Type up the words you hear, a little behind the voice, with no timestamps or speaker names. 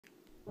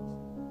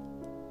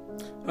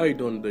How you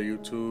doing today,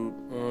 YouTube?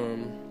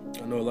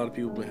 I know a lot of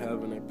people been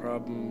having a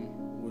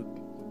problem with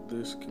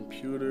this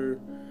computer.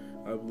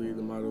 I believe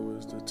the model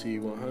is the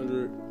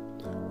t100.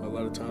 A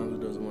lot of times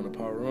it doesn't want to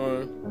power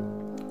on.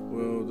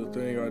 Well, the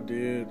thing I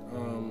did,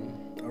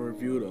 I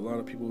reviewed a lot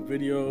of people's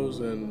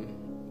videos and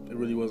it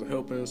really wasn't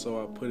helping,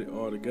 so I put it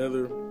all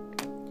together.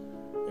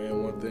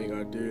 And one thing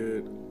I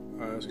did,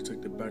 I actually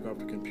took the back off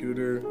the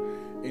computer.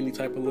 Any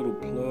type of little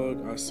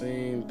plug I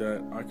seen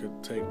that I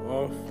could take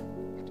off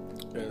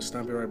and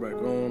snap it right back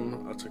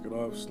on. I took it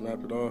off,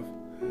 snapped it off,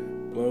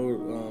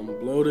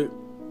 blowed it,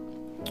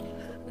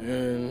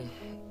 and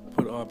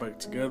put it all back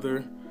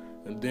together.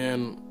 And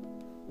then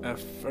at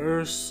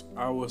first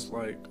I was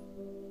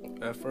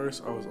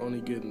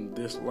only getting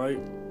this light,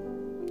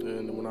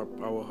 and when I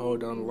would hold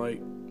down the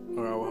light,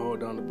 or I would hold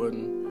down the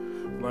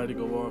button, light to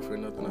go off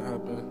and nothing to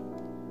happen.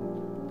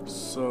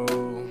 So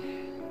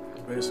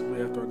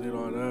basically after I did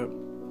all that,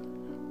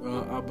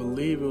 I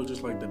believe it was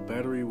just like the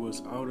battery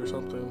was out or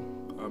something.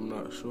 I'm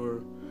not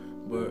sure,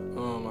 but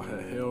I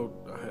had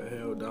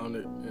held down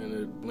it and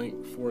it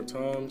blinked 4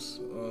 times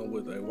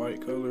with a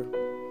white color,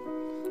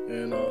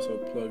 and I also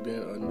plugged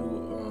in a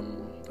new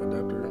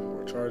adapter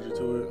or charger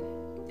to it,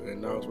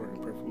 and now it's working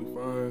perfectly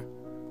fine.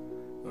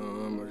 I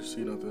just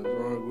see nothing's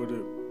wrong with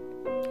it.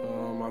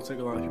 I take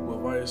a lot of people's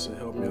advice. It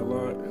helped me a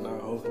lot, and I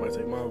hope somebody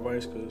take my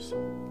advice because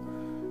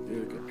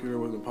the computer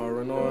wasn't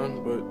powering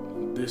on. But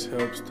this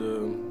helps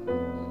the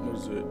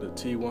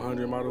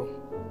t100 model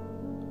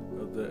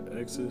of the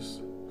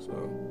ASUS. So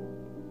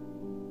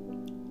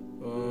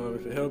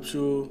if it helps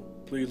you,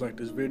 please like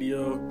this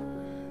video,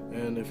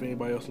 and if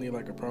anybody else need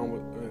like a problem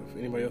with, if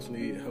anybody else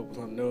need help with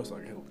something else, I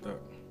can help with that.